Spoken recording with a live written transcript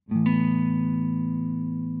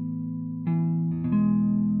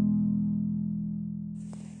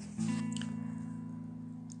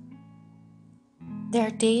There are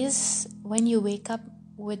days when you wake up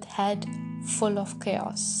with head full of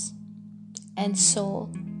chaos and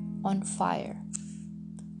soul on fire.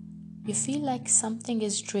 You feel like something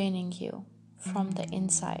is draining you from the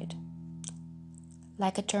inside,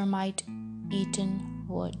 like a termite eaten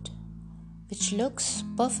wood, which looks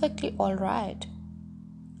perfectly alright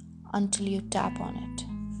until you tap on it.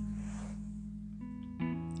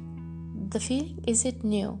 The feeling isn't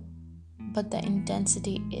new, but the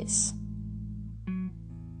intensity is.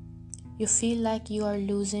 You feel like you are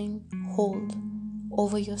losing hold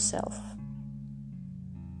over yourself.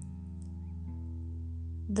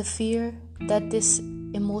 The fear that this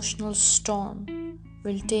emotional storm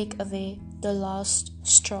will take away the last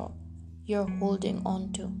straw you're holding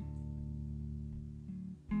on to.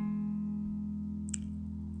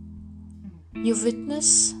 You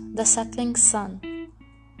witness the settling sun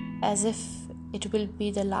as if it will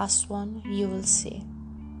be the last one you will see.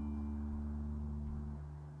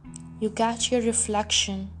 You catch your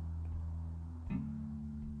reflection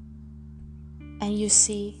and you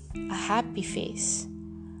see a happy face,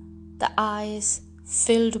 the eyes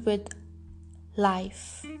filled with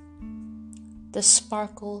life, the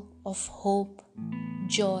sparkle of hope,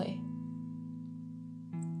 joy.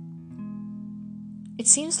 It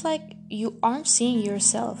seems like you aren't seeing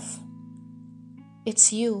yourself.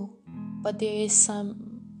 It's you, but there is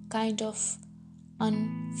some kind of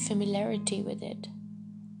unfamiliarity with it.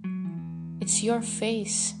 It's your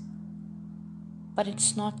face, but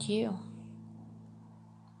it's not you.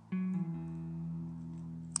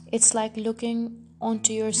 It's like looking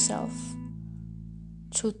onto yourself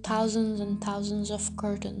through thousands and thousands of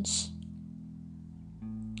curtains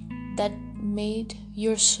that made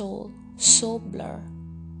your soul so blur,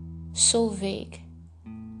 so vague,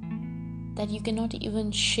 that you cannot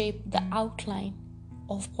even shape the outline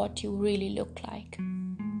of what you really look like.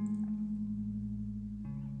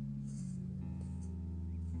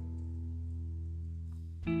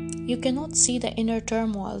 You cannot see the inner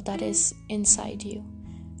turmoil that is inside you,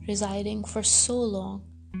 residing for so long,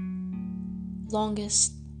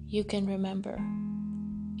 longest you can remember.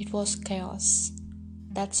 It was chaos.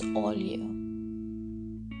 That's all you.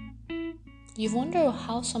 You wonder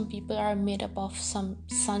how some people are made up of some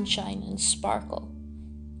sunshine and sparkle.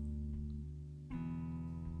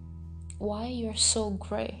 Why you're so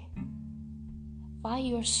gray? Why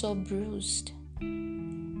you're so bruised?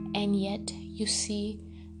 And yet you see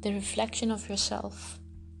the reflection of yourself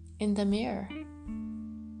in the mirror.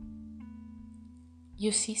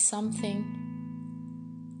 You see something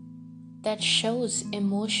that shows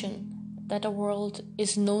emotion that the world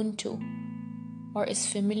is known to or is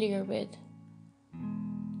familiar with.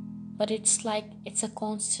 But it's like it's a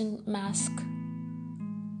constant mask.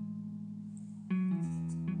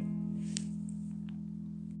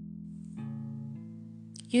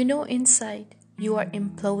 You know inside you are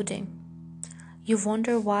imploding. You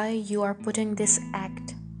wonder why you are putting this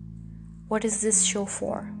act. What is this show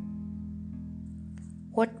for?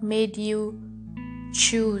 What made you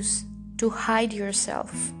choose to hide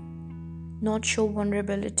yourself, not show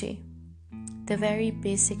vulnerability, the very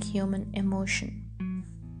basic human emotion?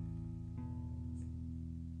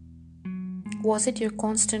 Was it your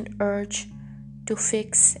constant urge to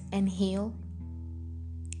fix and heal?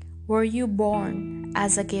 Were you born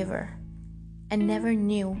as a giver and never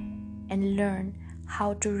knew and learned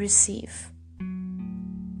how to receive?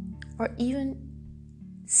 Or even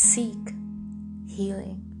seek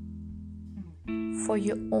healing for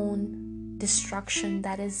your own destruction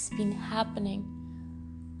that has been happening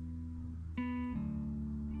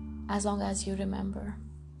as long as you remember?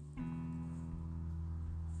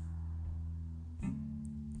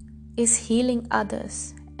 Is healing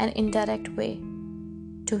others an indirect way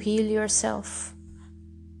to heal yourself?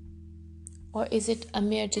 Or is it a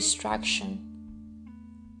mere distraction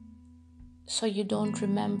so you don't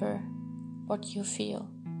remember what you feel,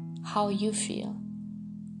 how you feel,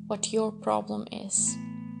 what your problem is?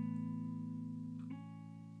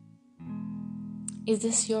 Is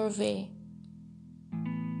this your way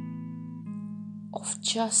of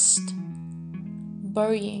just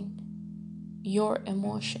burying your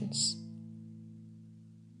emotions?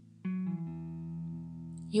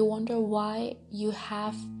 You wonder why you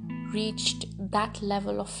have reached that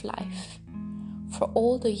level of life for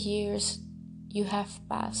all the years you have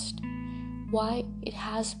passed, why it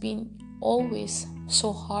has been always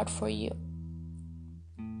so hard for you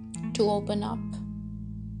to open up,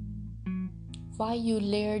 why you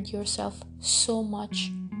layered yourself so much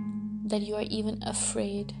that you are even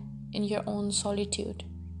afraid in your own solitude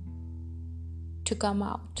to come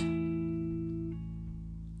out.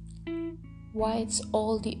 Why it's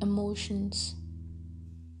all the emotions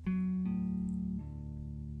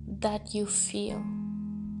that you feel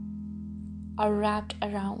are wrapped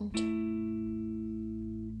around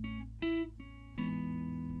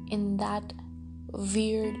in that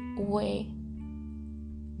weird way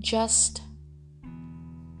just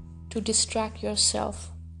to distract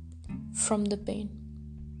yourself from the pain.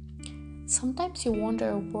 Sometimes you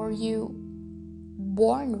wonder, were you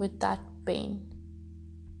born with that pain?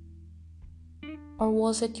 Or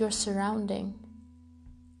was it your surrounding?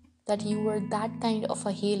 That you were that kind of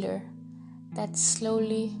a healer that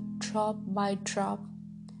slowly, drop by drop,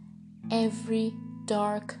 every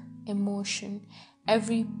dark emotion,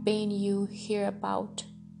 every pain you hear about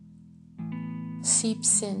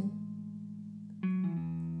seeps in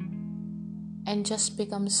and just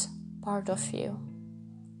becomes part of you.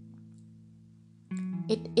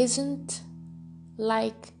 It isn't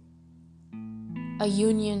like a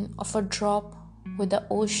union of a drop with the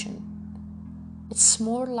ocean. It's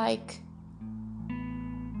more like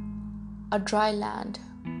a dry land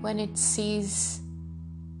when it sees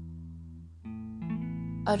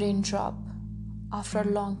a raindrop after a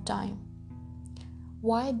long time.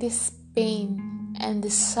 Why this pain and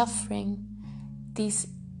this suffering, these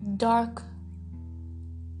dark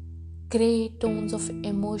gray tones of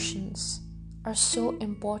emotions are so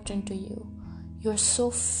important to you? You're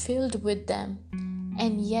so filled with them,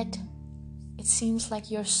 and yet it seems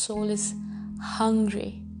like your soul is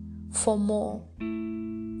hungry for more.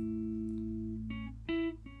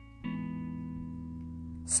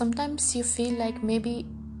 Sometimes you feel like maybe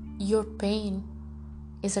your pain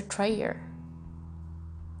is a treasure.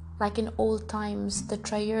 Like in old times, the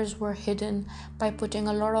treasures were hidden by putting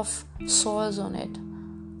a lot of soils on it.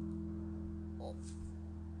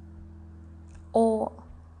 Or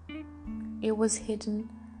it was hidden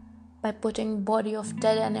by putting body of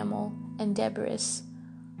dead animal and debris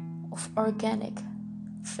of organic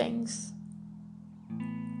things.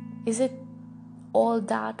 Is it all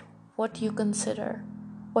that what you consider,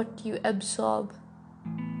 what you absorb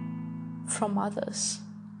from others?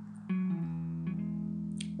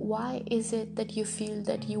 Why is it that you feel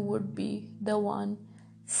that you would be the one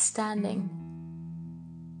standing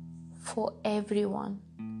for everyone,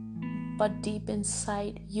 but deep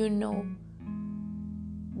inside you know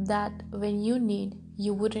that when you need,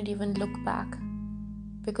 you wouldn't even look back,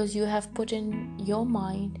 because you have put in your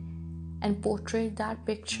mind and portrayed that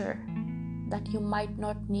picture that you might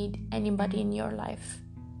not need anybody in your life?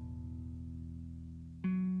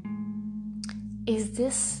 Is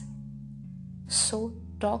this so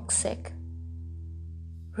toxic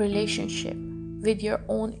relationship with your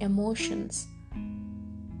own emotions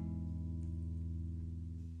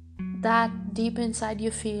that deep inside you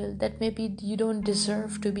feel that maybe you don't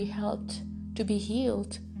deserve to be helped, to be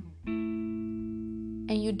healed,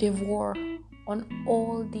 and you devour on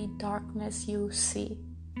all the darkness you see?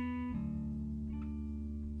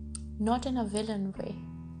 Not in a villain way,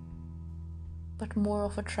 but more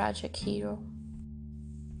of a tragic hero.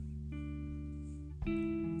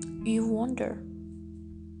 You wonder,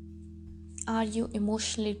 are you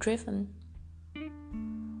emotionally driven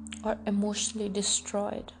or emotionally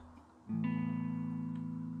destroyed?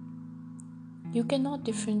 You cannot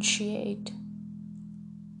differentiate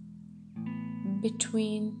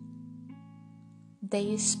between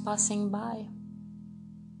days passing by.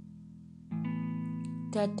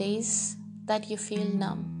 There are days that you feel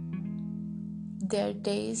numb. There are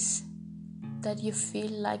days that you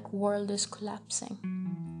feel like world is collapsing.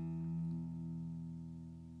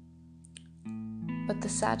 But the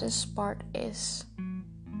saddest part is,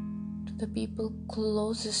 to the people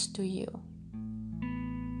closest to you,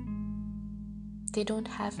 they don't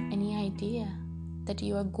have any idea that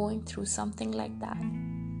you are going through something like that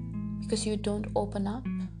because you don't open up.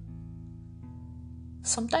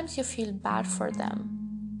 Sometimes you feel bad for them,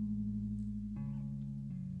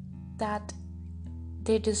 that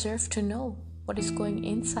they deserve to know what is going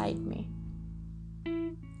inside me.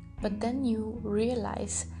 But then you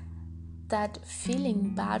realize that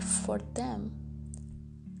feeling bad for them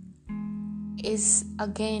is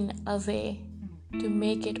again a way to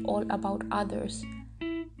make it all about others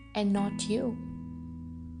and not you.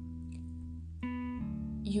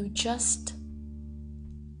 You just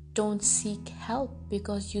don't seek help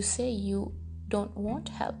because you say you don't want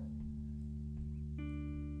help.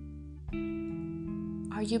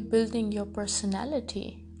 Are you building your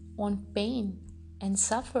personality on pain and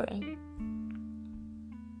suffering?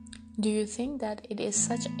 Do you think that it is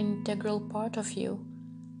such an integral part of you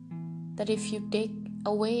that if you take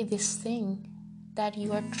away this thing, that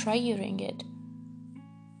you are triggering it,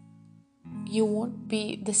 you won't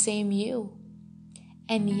be the same you?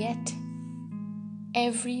 And yet,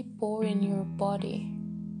 every pore in your body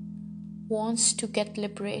wants to get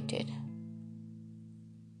liberated.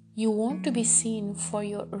 You want to be seen for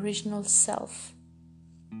your original self,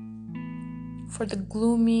 for the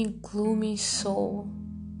gloomy soul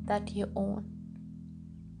that you own.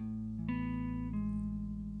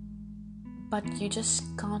 But you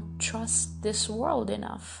just can't trust this world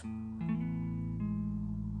enough.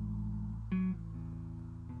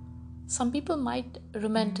 Some people might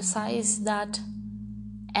romanticize that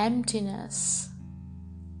emptiness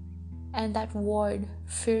and that void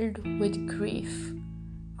filled with grief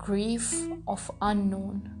of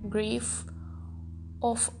unknown, grief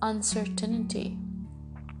of uncertainty,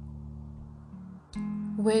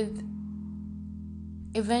 with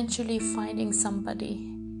eventually finding somebody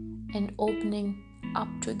and opening up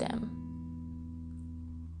to them.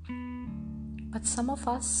 But some of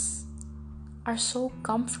us are so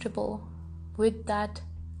comfortable with that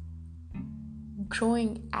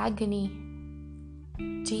growing agony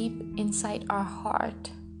deep inside our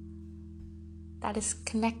heart that is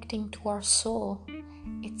connecting to our soul.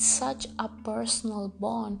 It's such a personal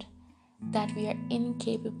bond that we are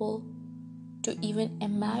incapable to even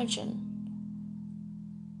imagine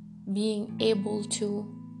being able to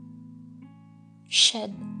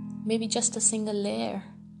shed maybe just a single layer,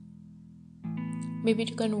 maybe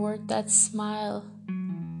to convert that smile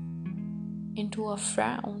into a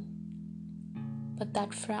frown. But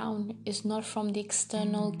that frown is not from the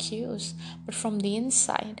external cues, but from the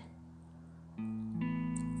inside.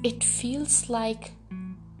 It feels like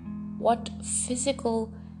what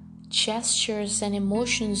physical gestures and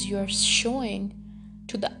emotions you are showing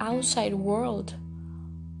to the outside world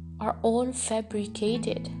are all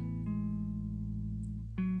fabricated.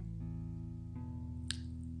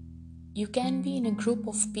 You can be in a group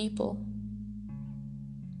of people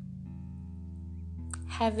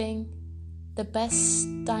having the best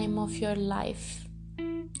time of your life,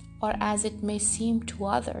 or as it may seem to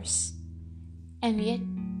others, and yet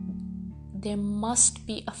there must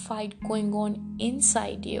be a fight going on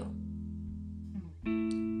inside you.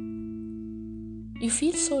 You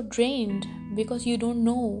feel so drained because you don't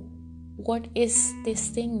know what is this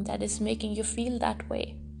thing that is making you feel that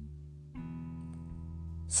way.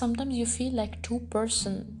 Sometimes you feel like two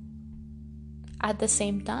persons at the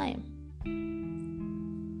same time.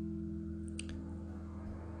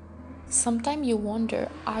 Sometimes you wonder,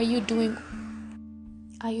 are you doing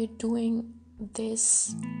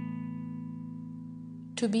this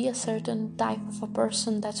to be a certain type of a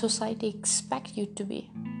person that society expects you to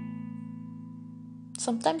be?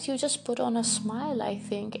 Sometimes you just put on a smile, I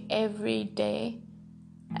think, every day,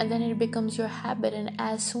 and then it becomes your habit. And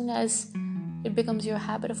as soon as it becomes your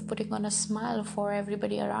habit of putting on a smile for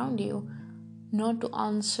everybody around you, not to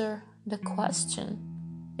answer the question,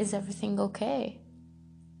 is everything okay?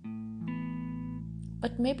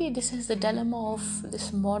 But maybe this is the dilemma of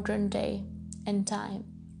this modern day and time,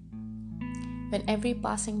 when every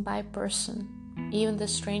passing by person, even the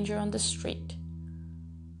stranger on the street,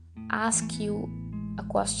 asks you a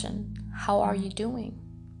question: how are you doing?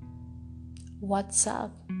 What's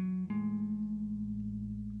up?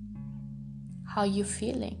 How you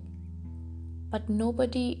feeling? But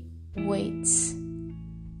nobody waits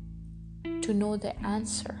to know the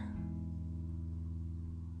answer.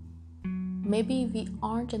 Maybe we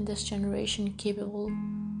aren't in this generation capable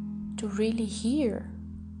to really hear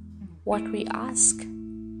what we ask.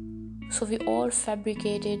 So we all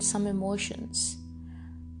fabricated some emotions,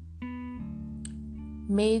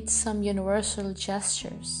 made some universal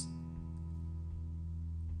gestures,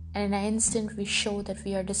 and in an instant we show that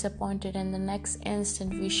we are disappointed, and the next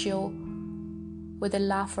instant we show with a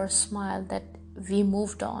laugh or smile that we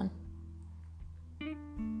moved on.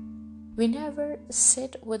 We never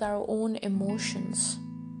sit with our own emotions.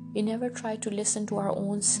 We never try to listen to our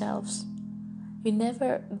own selves. We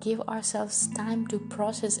never give ourselves time to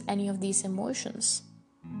process any of these emotions.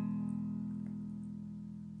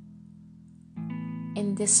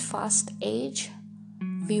 In this fast age,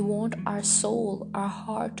 we want our soul, our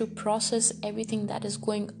heart to process everything that is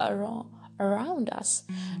going around us,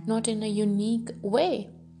 not in a unique way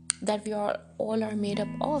that we all are made up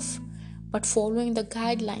of, but following the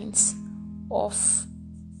guidelines of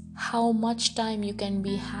how much time you can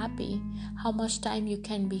be happy, how much time you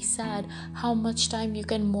can be sad, how much time you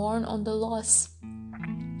can mourn on the loss,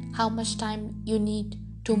 how much time you need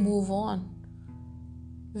to move on.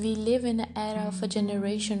 We live in an era of a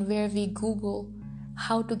generation where we Google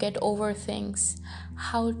how to get over things,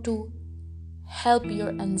 how to help your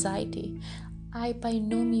anxiety. I by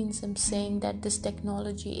no means am saying that this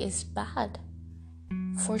technology is bad.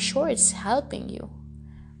 For sure it's helping you.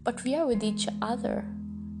 But we are with each other.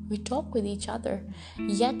 We talk with each other,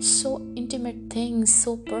 yet so intimate things,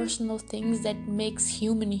 so personal things that makes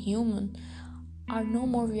human are no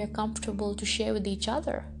more we are comfortable to share with each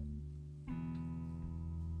other.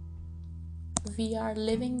 We are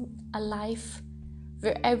living a life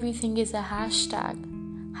where everything is a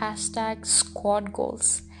hashtag squad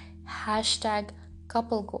goals, hashtag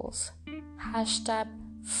couple goals, hashtag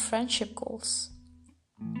friendship goals.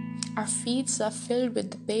 Our feeds are filled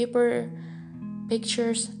with the paper,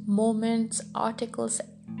 pictures, moments, articles,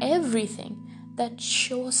 everything that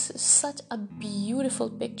shows such a beautiful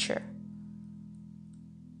picture.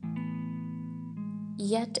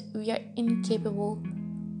 Yet we are incapable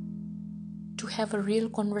to have a real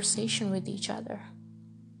conversation with each other.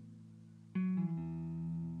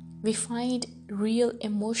 We find real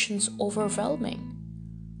emotions overwhelming.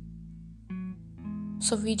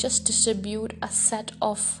 So we just distribute a set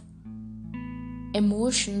of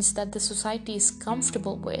emotions that the society is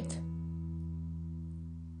comfortable with.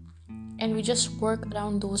 And we just work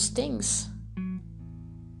around those things.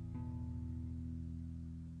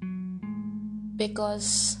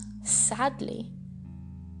 Because sadly,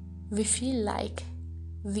 we feel like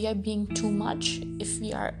we are being too much if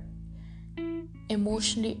we are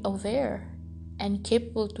emotionally aware and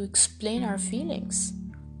capable to explain our feelings.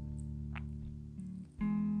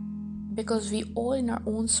 Because we all in our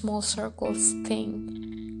own small circles think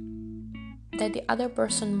that the other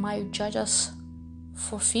person might judge us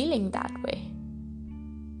for feeling that way.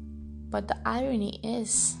 But the irony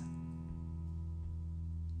is,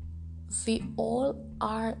 we all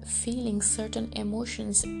are feeling certain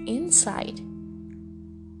emotions inside,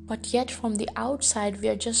 but yet from the outside we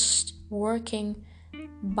are just working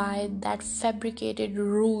by that fabricated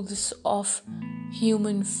rules of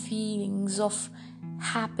human feelings of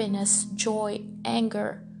happiness, joy,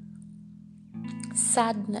 anger,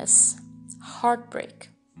 sadness, heartbreak.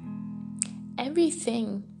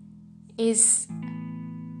 Everything is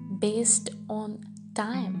based on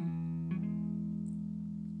time.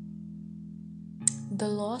 The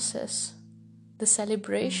losses, the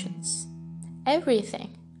celebrations,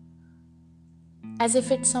 everything. As if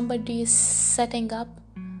it's somebody is setting up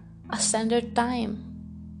a standard time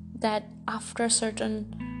that after a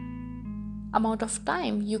certain amount of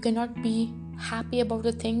time you cannot be happy about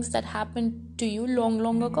the things that happened to you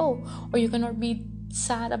long ago, or you cannot be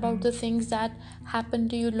sad about the things that happened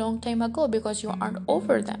to you long time ago because you aren't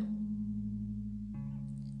over them.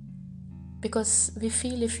 Because we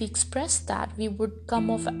feel if we express that, we would come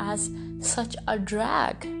off as such a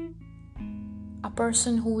drag, a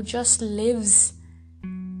person who just lives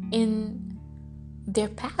in their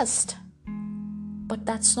past. But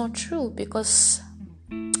that's not true, because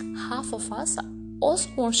half of us also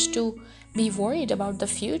wants to be worried about the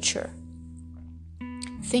future,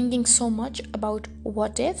 thinking so much about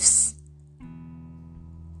what ifs,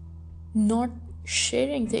 not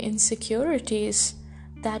sharing the insecurities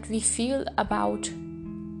that we feel about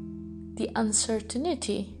the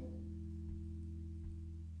uncertainty,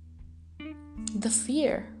 the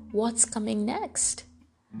fear, what's coming next.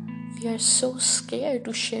 We are so scared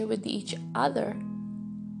to share with each other,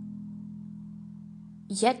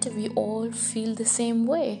 yet we all feel the same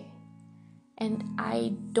way. And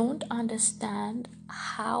I don't understand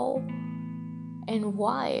how and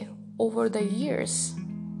why over the years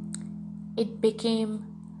it became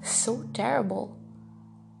so terrible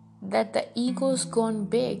that the ego's gone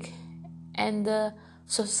big and the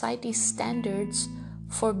society standards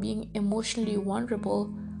for being emotionally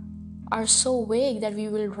vulnerable are so vague that we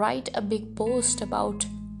will write a big post about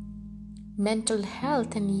mental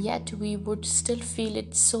health, and yet we would still feel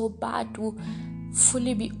it so bad to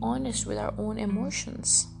fully be honest with our own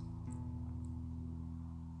emotions.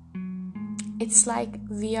 It's like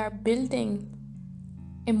we are building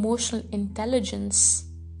emotional intelligence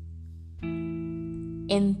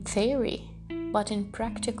in theory, but in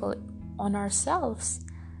practical on ourselves.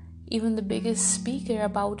 Even the biggest speaker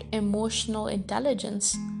about emotional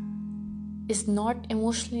intelligence is not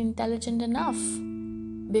emotionally intelligent enough,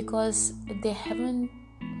 because they haven't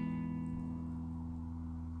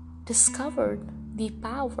discovered the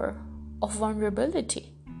power of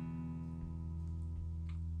vulnerability.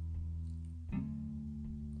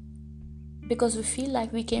 Because we feel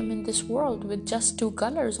like we came in this world with just two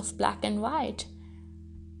colors of black and white.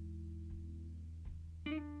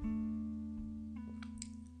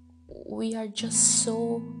 We are just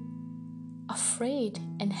so afraid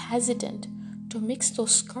and hesitant to mix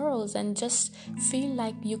those curls and just feel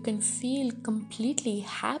like you can feel completely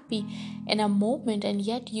happy in a moment, and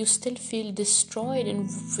yet you still feel destroyed and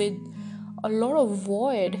with a lot of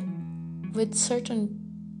void with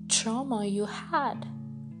certain trauma you had.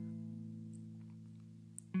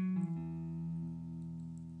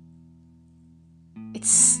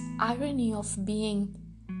 irony of being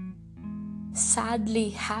sadly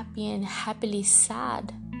happy and happily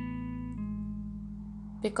sad,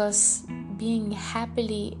 because being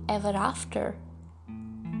happily ever after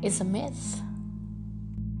is a myth.